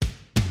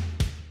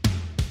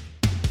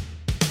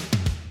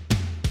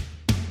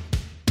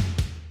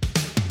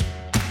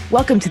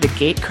Welcome to the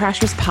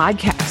Gatecrashers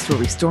podcast, where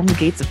we storm the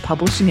gates of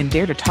publishing and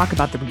dare to talk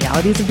about the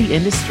realities of the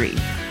industry.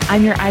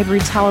 I'm your ivory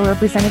tower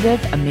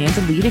representative, Amanda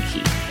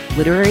Luedeke,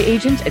 literary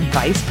agent and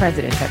vice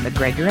president at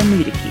MacGregor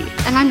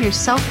Luedeke. And I'm your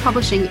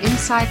self-publishing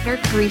insider,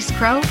 Charis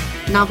Crowe,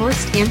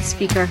 novelist and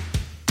speaker.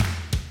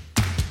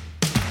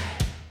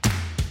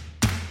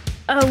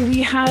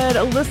 We had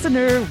a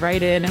listener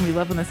write in, and we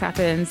love when this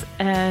happens,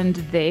 and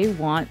they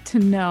want to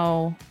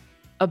know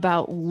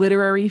about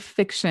literary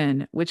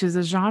fiction, which is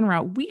a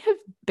genre we have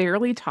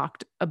barely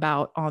talked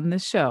about on the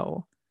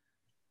show.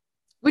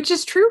 Which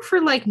is true for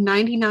like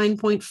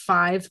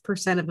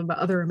 99.5% of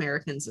other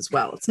Americans as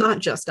well. It's not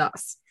just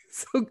us.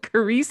 So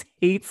Charis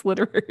hates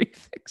literary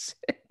fiction.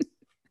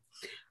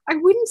 I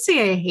wouldn't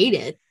say I hate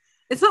it.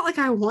 It's not like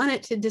I want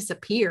it to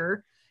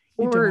disappear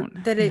or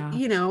that it,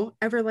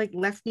 ever like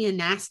left me a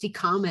nasty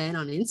comment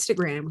on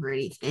Instagram or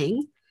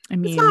anything. I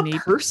mean, it's not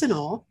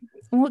personal.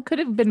 Well, it could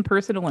have been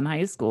personal in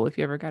high school if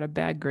you ever got a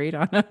bad grade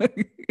on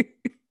it.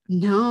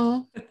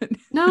 No.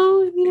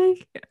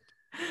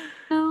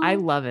 I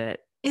love it.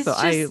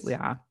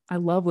 I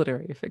love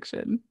literary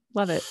fiction.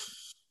 Love it.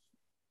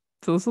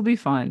 So this will be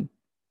fun.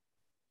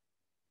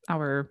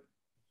 Our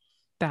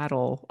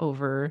battle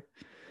over,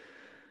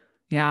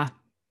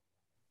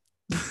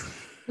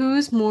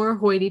 who's more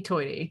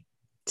hoity-toity?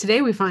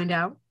 Today we find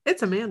out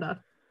it's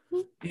Amanda.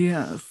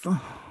 Yes.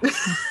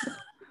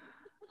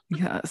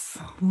 Yes.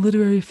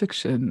 Literary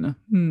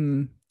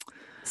fiction.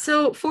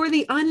 So for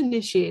the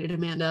uninitiated,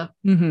 Amanda,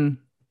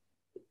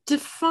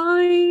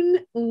 define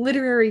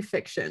literary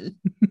fiction.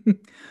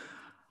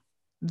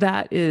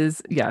 That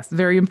is, yes,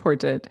 very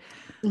important.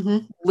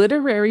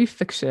 Literary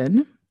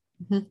fiction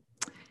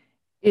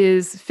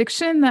is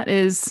fiction that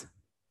is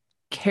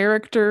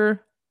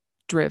character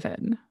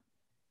driven.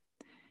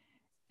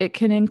 It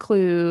can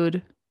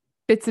include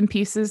bits and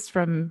pieces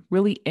from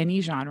really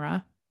any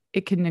genre.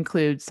 It can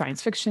include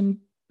science fiction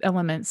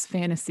elements,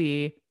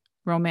 fantasy,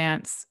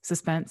 romance,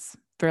 suspense,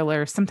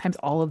 thriller, sometimes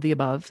all of the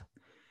above.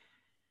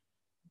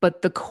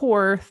 But the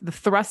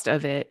thrust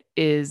of it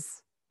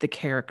is the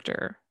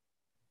character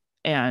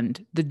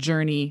and the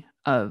journey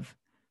of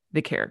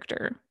the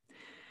character.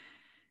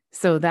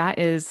 So that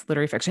is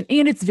literary fiction.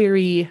 And it's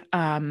very,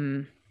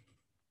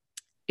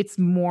 it's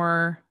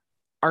more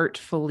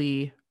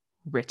artfully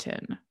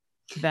written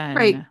than...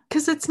 Right,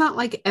 because it's not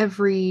like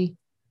every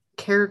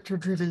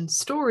character-driven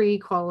story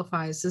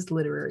qualifies as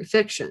literary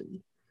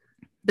fiction.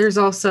 There's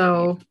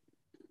also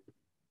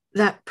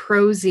that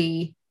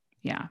prosy,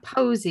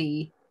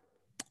 posy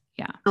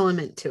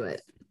element to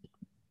it.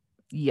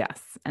 Yes,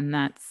 and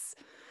that's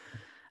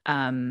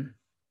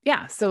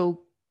so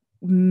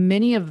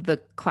many of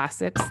the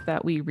classics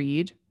that we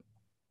read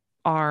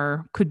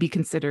could be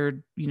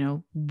considered,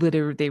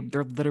 they're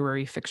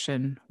literary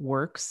fiction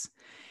works.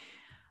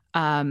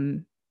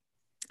 I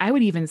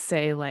would even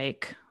say,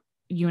 like,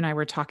 you and I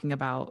were talking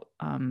about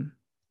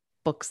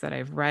books that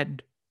I've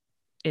read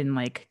in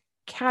like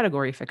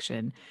category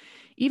fiction.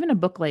 Even a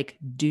book like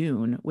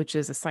Dune, which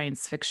is a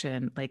science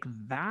fiction, like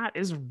that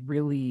is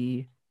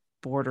really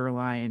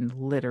borderline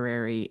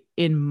literary,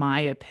 in my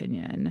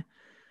opinion,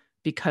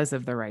 because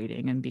of the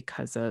writing and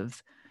because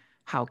of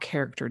how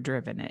character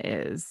driven it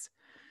is.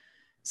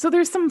 So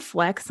there's some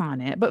flex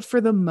on it, but for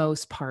the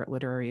most part,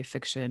 literary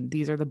fiction,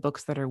 these are the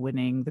books that are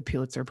winning the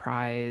Pulitzer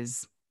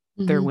Prize.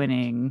 They're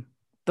winning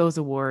those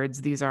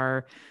awards. These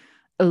are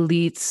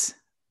elite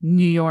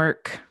New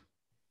York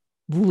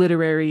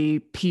literary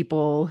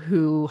people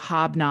who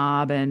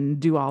hobnob and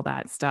do all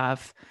that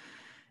stuff.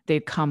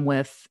 They come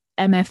with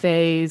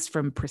MFAs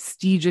from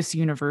prestigious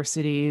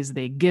universities.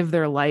 They give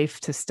their life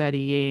to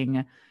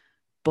studying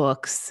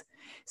books.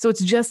 So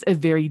it's just a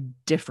very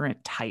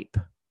different type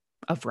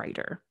of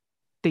writer.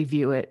 They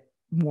view it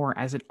more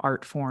as an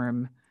art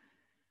form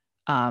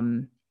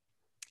in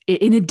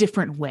a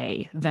different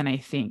way than I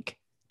think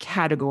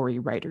category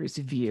writers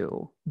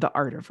view the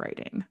art of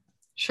writing.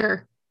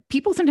 Sure.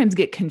 People sometimes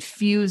get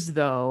confused,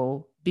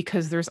 though,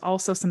 because there's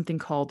also something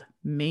called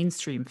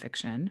mainstream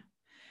fiction.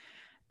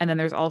 And then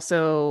there's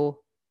also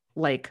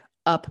like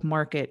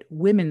upmarket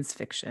women's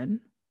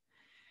fiction.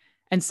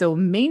 And so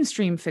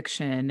mainstream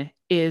fiction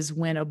is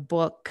when a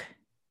book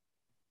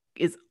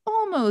is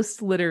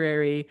almost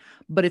literary,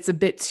 but it's a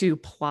bit too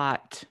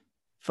plot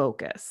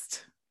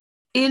focused.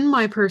 In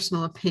my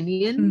personal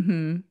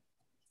opinion,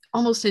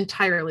 almost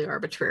entirely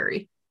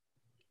arbitrary.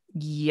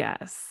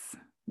 Yes.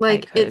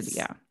 Like it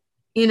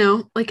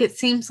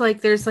seems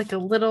like there's like a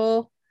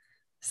little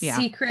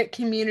secret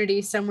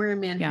community somewhere in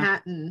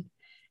Manhattan,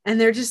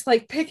 and they're just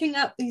like picking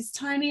up these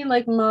tiny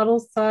like model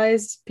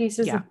sized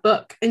pieces of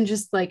book and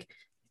just like,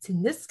 it's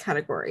in this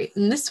category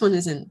and this one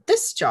is in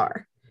this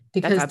jar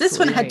because this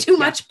one had too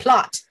much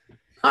plot.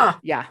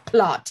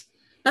 Plot.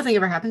 Nothing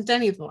ever happens to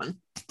any of the one.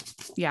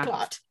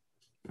 Plot.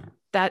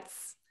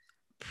 That's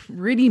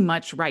pretty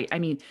much right. I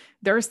mean,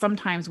 there are some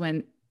times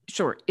when,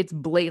 sure, it's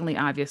blatantly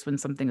obvious when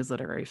something is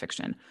literary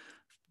fiction.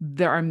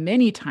 There are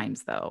many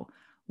times, though,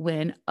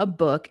 when a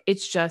book,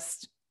 it's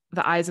just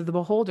the eyes of the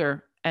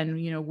beholder. And,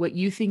 what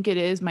you think it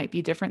is might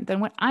be different than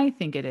what I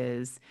think it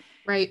is.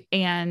 Right.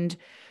 And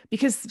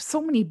because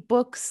so many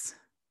books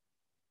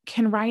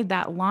can ride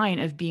that line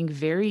of being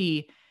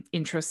very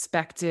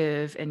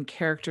introspective and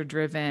character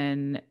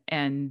driven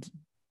and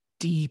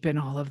deep and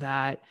all of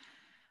that,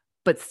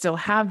 but still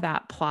have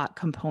that plot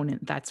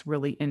component that's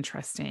really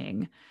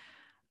interesting.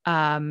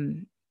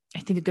 I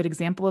think a good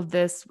example of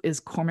this is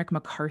Cormac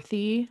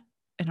McCarthy.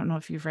 I don't know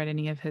if you've read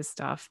any of his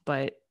stuff,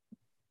 but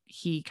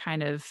he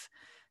kind of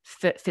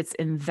fits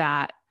in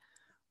that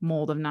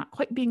mold of not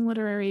quite being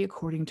literary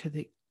according to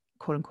the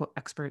quote unquote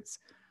experts,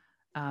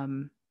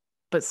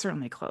 but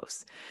certainly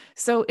close.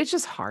 So it's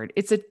just hard.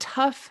 It's a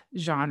tough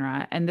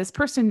genre. And this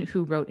person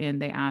who wrote in,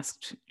 they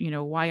asked,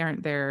 why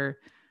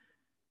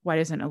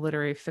doesn't a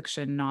literary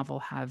fiction novel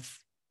have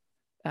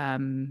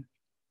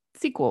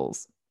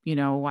sequels?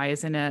 Why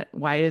is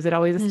it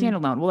always a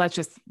standalone? Well, that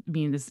just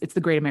means it's the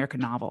great American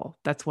novel.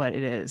 That's what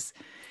it is.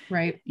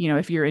 Right.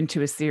 If you're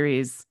into a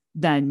series,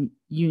 then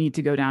you need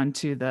to go down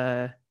to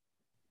the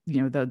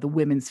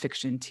women's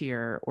fiction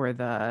tier or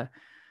the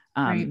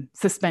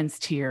suspense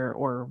tier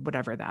or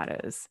whatever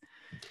that is.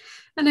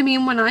 And I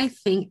mean, when I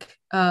think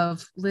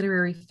of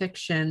literary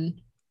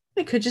fiction,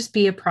 it could just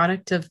be a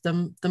product of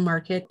the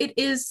market. It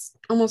is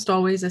almost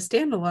always a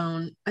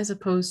standalone as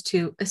opposed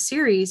to a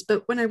series.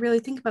 But when I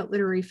really think about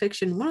literary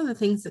fiction, one of the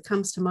things that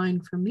comes to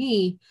mind for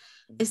me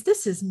is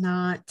this is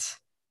not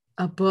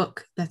a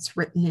book that's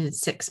written in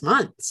 6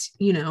 months,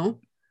 right.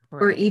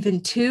 Or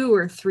even 2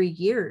 or 3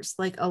 years.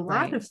 Like a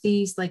lot of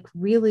these like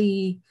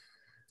really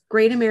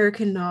great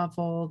American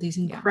novel, these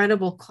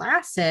incredible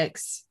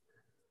classics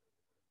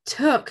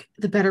took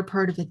the better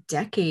part of a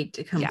decade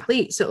to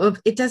complete. Yeah. So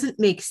it doesn't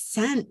make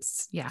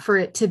sense for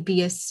it to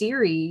be a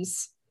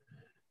series,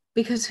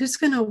 because who's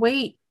going to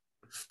wait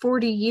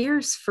 40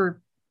 years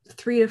for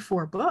 3 to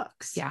 4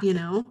 books? Yeah.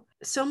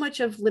 So much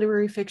of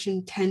literary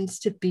fiction tends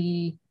to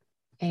be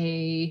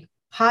a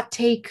hot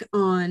take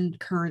on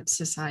current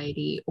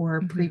society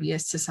or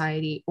previous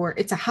society, or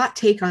it's a hot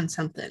take on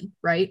something,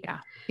 right? Yeah.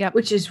 Yep.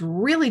 Which is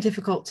really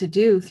difficult to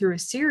do through a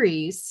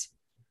series.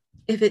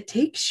 If it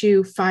takes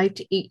you 5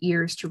 to 8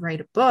 years to write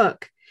a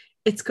book,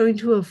 it's going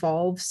to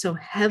evolve so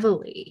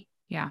heavily.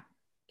 Yeah.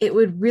 It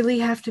would really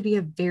have to be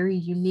a very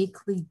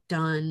uniquely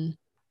done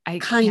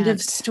kind of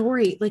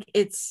story. Like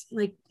it's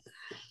like,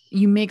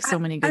 you make so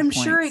many good I'm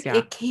points. sure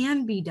it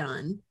can be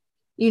done.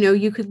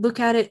 You could look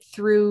at it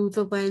through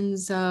the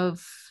lens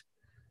of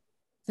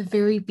the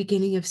very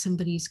beginning of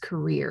somebody's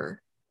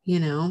career,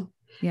 Yeah.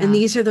 And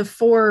these are the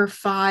 4 or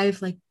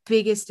 5 like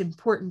biggest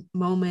important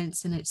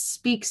moments. And it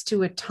speaks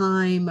to a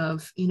time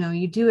of,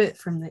 you do it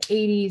from the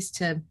 80s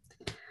to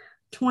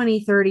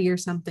 2030 or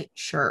something.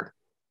 Sure.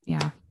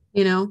 Yeah.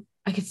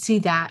 I could see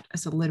that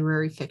as a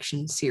literary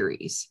fiction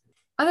series.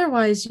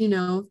 Otherwise,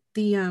 the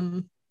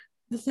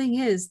thing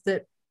is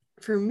that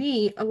for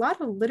me, a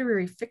lot of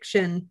literary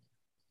fiction,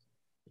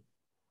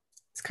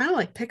 it's kind of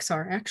like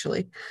Pixar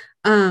actually,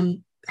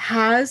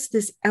 has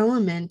this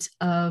element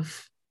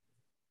of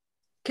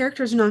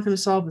characters are not going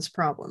to solve this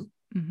problem.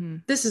 Mm-hmm.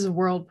 This is a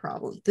world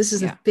problem. This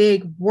is a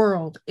big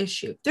world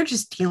issue. They're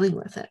just dealing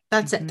with it.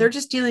 That's it. They're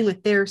just dealing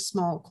with their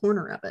small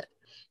corner of it.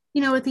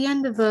 At the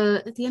end of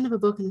a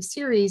book in a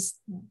series,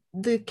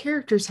 the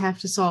characters have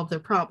to solve their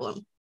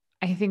problem.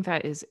 I think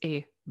that is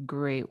a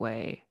great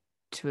way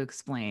to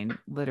explain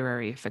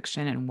literary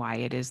fiction and why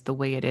it is the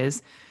way it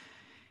is.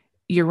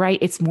 You're right.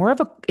 It's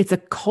a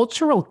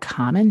cultural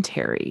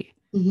commentary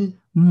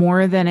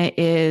more than it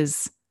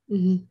is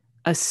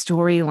a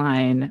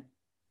storyline,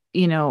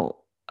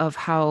 of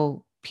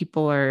how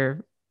people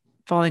are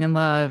falling in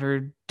love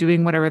or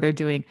doing whatever they're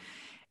doing.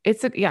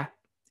 It's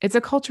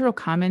a cultural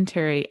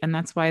commentary. And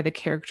that's why the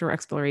character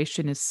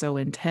exploration is so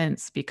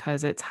intense,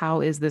 because it's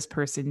how is this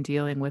person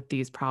dealing with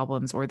these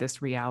problems or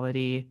this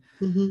reality?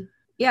 Mm-hmm.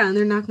 Yeah. And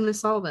they're not going to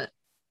solve it.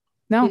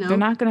 No, they're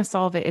not going to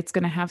solve it. It's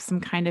going to have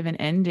some kind of an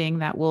ending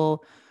that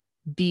will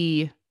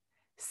be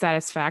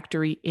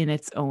satisfactory in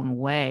its own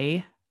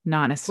way,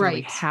 not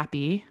necessarily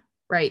happy.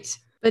 Right.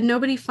 But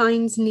nobody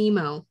finds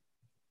Nemo,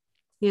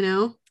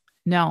 No.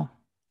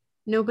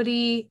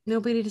 Nobody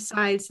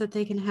decides that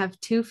they can have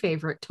 2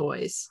 favorite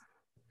toys,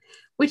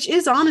 which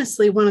is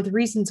honestly one of the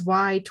reasons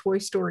why Toy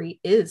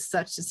Story is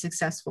such a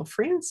successful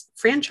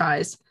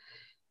franchise,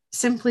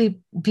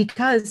 simply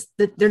because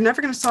they're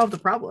never going to solve the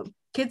problem.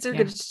 Kids are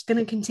just going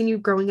to continue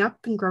growing up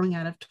and growing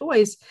out of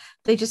toys.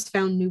 They just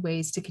found new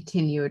ways to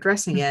continue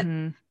addressing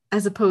it,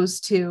 as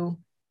opposed to,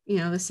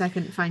 the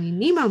second Finding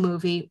Nemo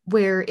movie,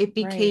 where it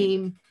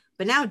became,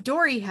 but now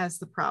Dory has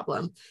the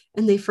problem.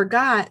 And they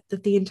forgot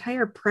that the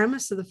entire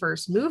premise of the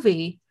first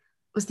movie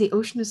was the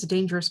ocean is a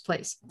dangerous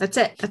place. That's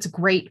it. That's a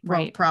great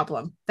world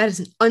problem. That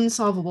is an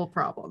unsolvable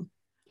problem.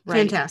 Right.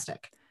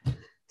 Fantastic.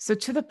 So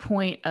to the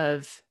point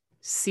of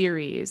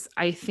series,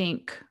 I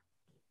think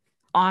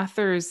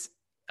authors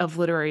of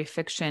literary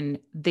fiction,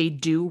 they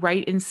do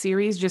write in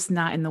series, just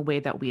not in the way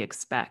that we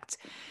expect.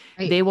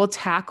 Right. They will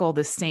tackle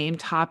the same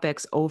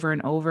topics over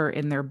and over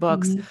in their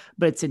books,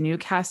 but it's a new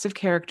cast of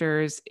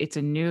characters. It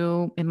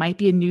might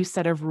be a new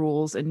set of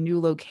rules, a new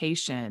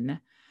location,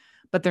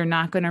 but they're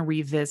not going to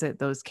revisit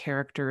those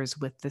characters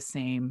with the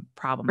same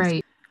problems.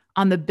 Right.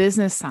 On the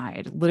business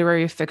side,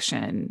 literary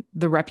fiction,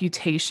 the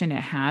reputation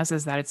it has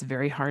is that it's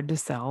very hard to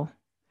sell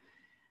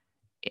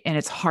and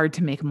it's hard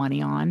to make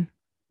money on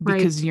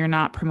because you're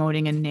not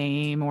promoting a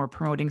name or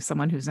promoting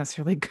someone who's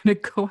necessarily going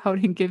to go out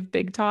and give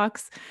big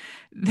talks.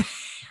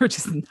 They're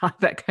just not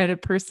that kind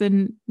of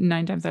person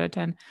 9 times out of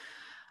 10.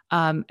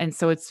 And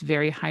so it's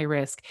very high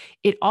risk.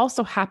 It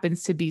also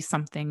happens to be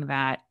something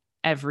that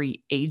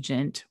every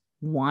agent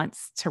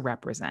wants to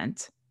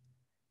represent.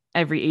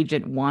 Every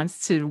agent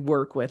wants to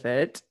work with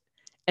it.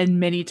 And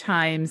many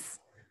times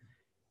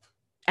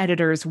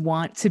editors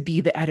want to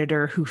be the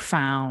editor who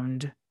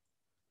found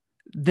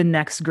the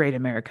next great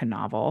American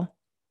novel.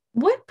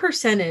 What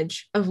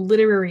percentage of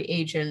literary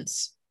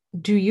agents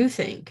do you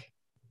think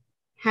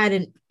had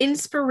an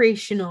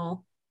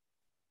inspirational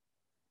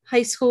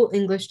high school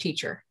English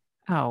teacher?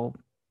 Oh,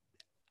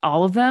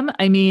 all of them?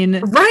 I mean...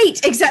 Right,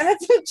 exactly.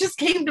 That's what just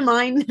came to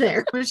mind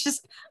there. It was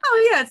just,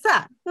 oh yeah, it's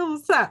that. It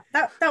was that.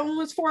 That one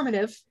was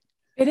formative.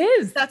 It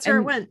is. That's where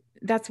it went.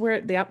 That's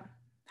where, yep,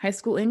 high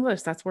school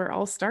English, that's where it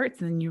all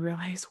starts. And then you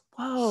realize,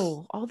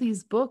 whoa, all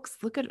these books,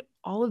 look at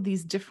all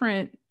these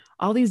different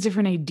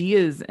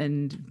ideas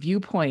and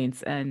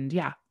viewpoints. And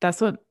yeah,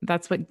 that's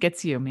what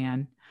gets you,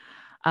 man.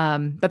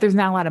 But there's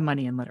not a lot of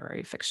money in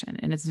literary fiction,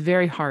 and it's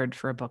very hard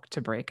for a book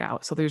to break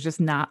out. So there's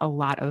just not a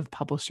lot of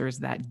publishers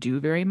that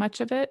do very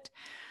much of it.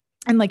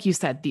 And like you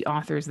said, the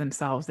authors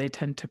themselves, they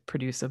tend to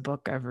produce a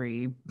book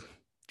every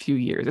few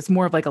years. It's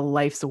more of like a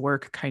life's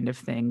work kind of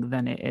thing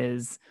than it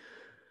is,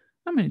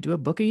 I'm going to do a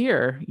book a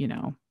year,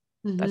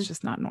 That's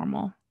just not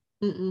normal.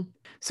 Mm-mm.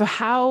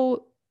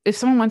 So if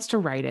someone wants to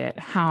write it,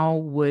 how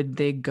would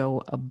they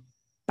go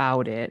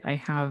about it? I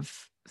have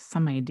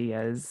some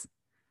ideas.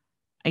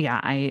 Yeah,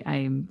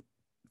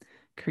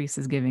 Charis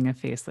is giving a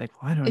face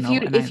like, well, I don't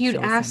know. If you'd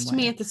asked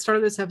me at the start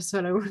of this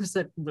episode, I would have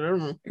said, I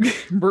don't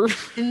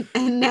know.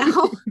 and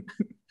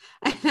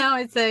now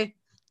I'd say,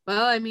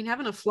 well, I mean,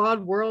 having a flawed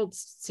world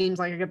seems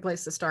like a good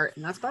place to start.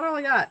 And that's about all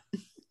I got.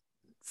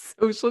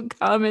 Social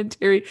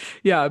commentary.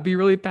 Yeah, be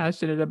really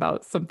passionate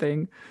about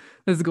something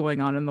that's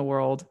going on in the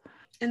world.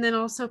 And then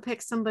also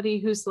pick somebody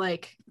who's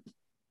like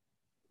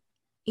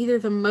either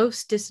the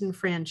most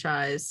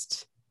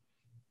disenfranchised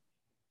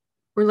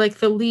or like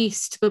the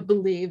least, but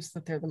believes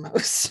that they're the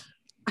most.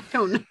 I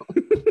don't know.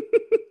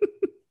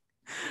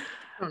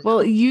 Well,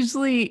 it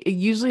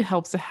usually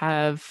helps to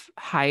have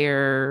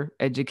higher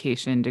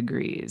education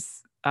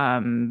degrees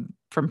from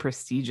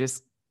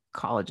prestigious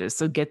colleges.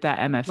 So get that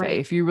MFA. Right.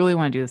 If you really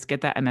want to do this,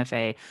 get that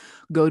MFA,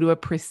 go to a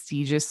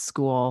prestigious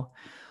school,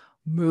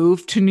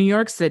 move to New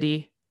York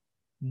City,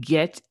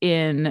 get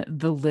in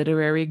the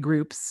literary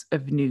groups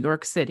of New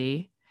York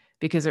City,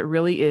 because it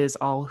really is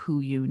all who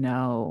you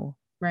know.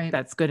 Right.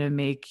 That's going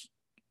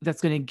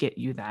to get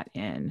you that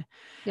in.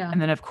 Yeah.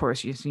 And then of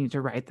course you just need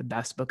to write the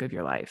best book of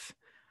your life.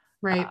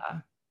 Right.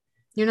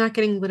 You're not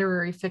getting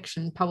literary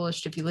fiction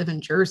published if you live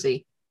in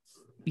Jersey.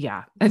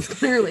 Yeah.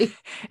 Clearly.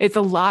 It's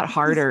a lot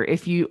harder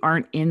if you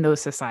aren't in those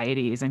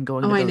societies and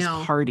going to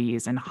those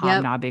parties and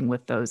hobnobbing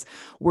with those,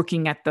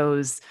 working at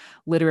those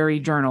literary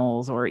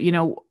journals or,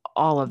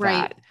 all of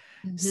that.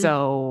 Mm-hmm.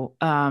 So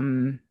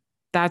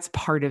that's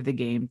part of the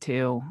game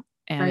too.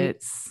 And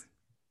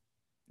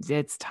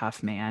it's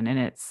tough, man. And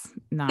it's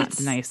not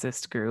the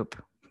nicest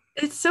group.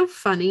 It's so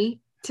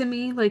funny to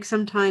me. Like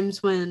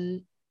sometimes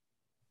when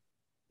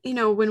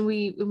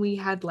we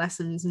had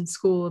lessons in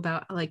school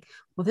about like,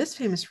 well, this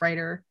famous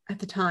writer at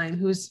the time,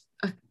 who's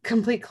a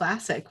complete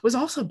classic, was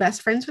also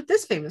best friends with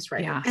this famous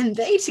writer. Yeah. And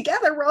they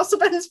together were also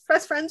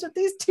best friends with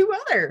these two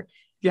other.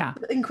 Yeah.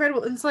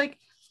 Incredible. And it's like,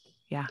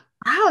 yeah.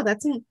 Wow,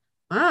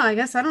 I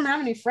guess I don't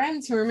have any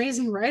friends who are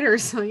amazing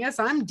writers. So I guess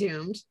I'm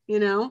doomed,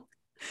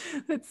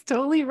 That's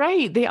totally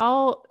right.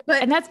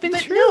 And that's been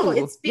true. No,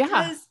 it's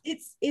because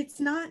it's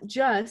not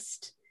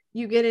just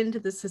you get into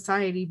the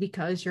society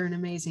because you're an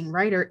amazing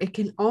writer. It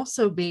can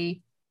also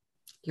be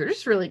you're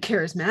just really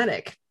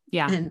charismatic.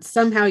 Yeah. And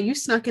somehow you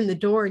snuck in the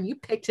door and you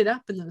picked it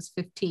up in those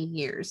 15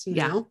 years, you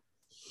know?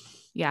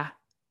 Yeah.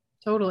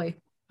 Totally.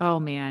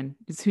 Oh man.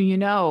 It's who you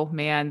know,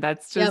 man.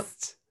 That's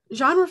just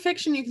genre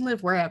fiction. You can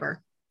live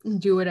wherever and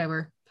do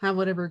whatever, have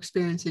whatever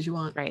experiences you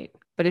want. Right.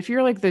 But if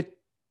you're like the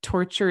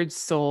tortured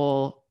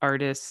soul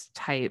artist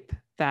type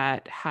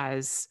that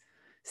has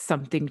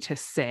something to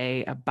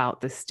say about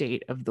the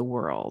state of the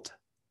world,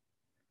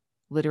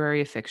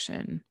 literary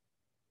fiction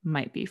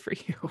might be for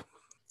you.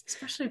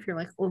 Especially if you're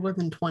like older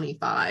than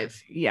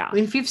 25. Yeah. I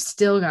mean, if you've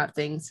still got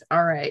things,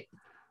 all right.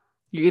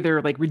 You're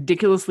either like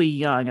ridiculously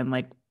young and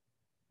like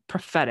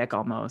prophetic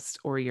almost,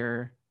 or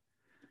you're...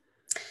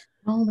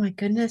 Oh my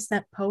goodness,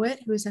 that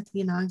poet who was at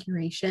the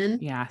inauguration.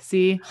 Yeah,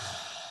 see?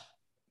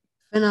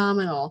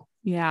 Phenomenal.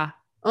 Yeah.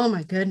 Oh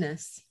my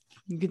goodness.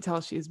 You can tell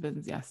she's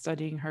been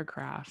studying her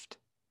craft.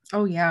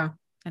 Oh yeah.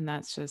 And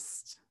that's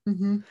just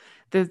mm-hmm.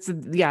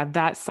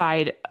 That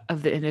side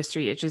of the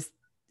industry, it just,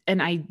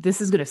 and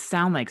this is going to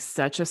sound like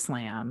such a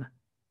slam,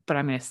 but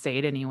I'm going to say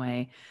it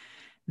anyway.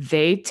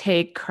 They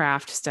take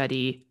craft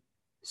study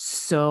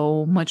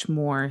so much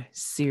more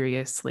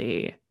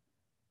seriously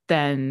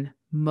than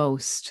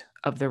most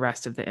of the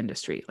rest of the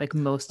industry, like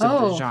most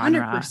of the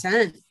genre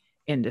 100%.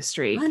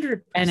 industry.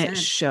 100%. And it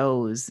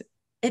shows.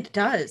 It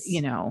does.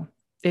 You know,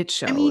 it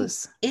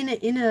shows. I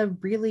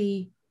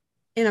mean,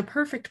 in a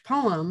perfect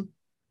poem,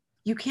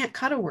 you can't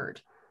cut a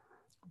word.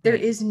 There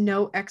is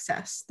no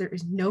excess. There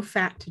is no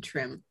fat to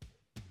trim.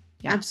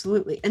 Yeah.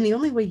 Absolutely. And the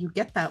only way you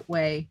get that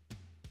way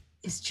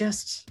is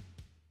just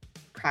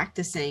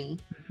practicing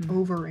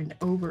over and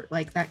over,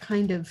 like that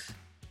kind of,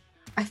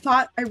 I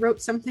thought I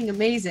wrote something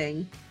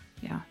amazing.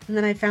 Yeah. And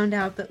then I found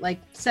out that like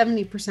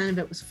 70% of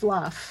it was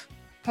fluff.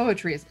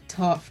 Poetry is a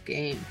tough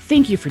game.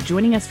 Thank you for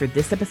joining us for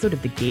this episode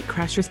of the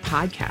Gatecrashers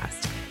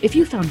podcast. If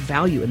you found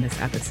value in this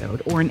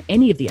episode or in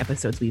any of the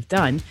episodes we've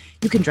done,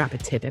 you can drop a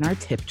tip in our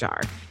tip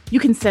jar. You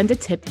can send a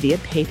tip via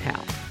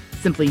PayPal.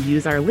 Simply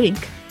use our link,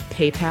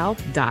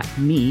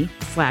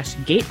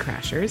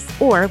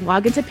 paypal.me/Gatecrashers, or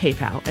log into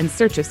PayPal and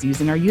search us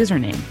using our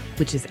username,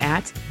 which is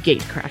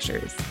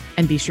 @Gatecrashers.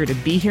 And be sure to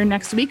be here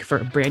next week for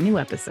a brand new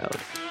episode.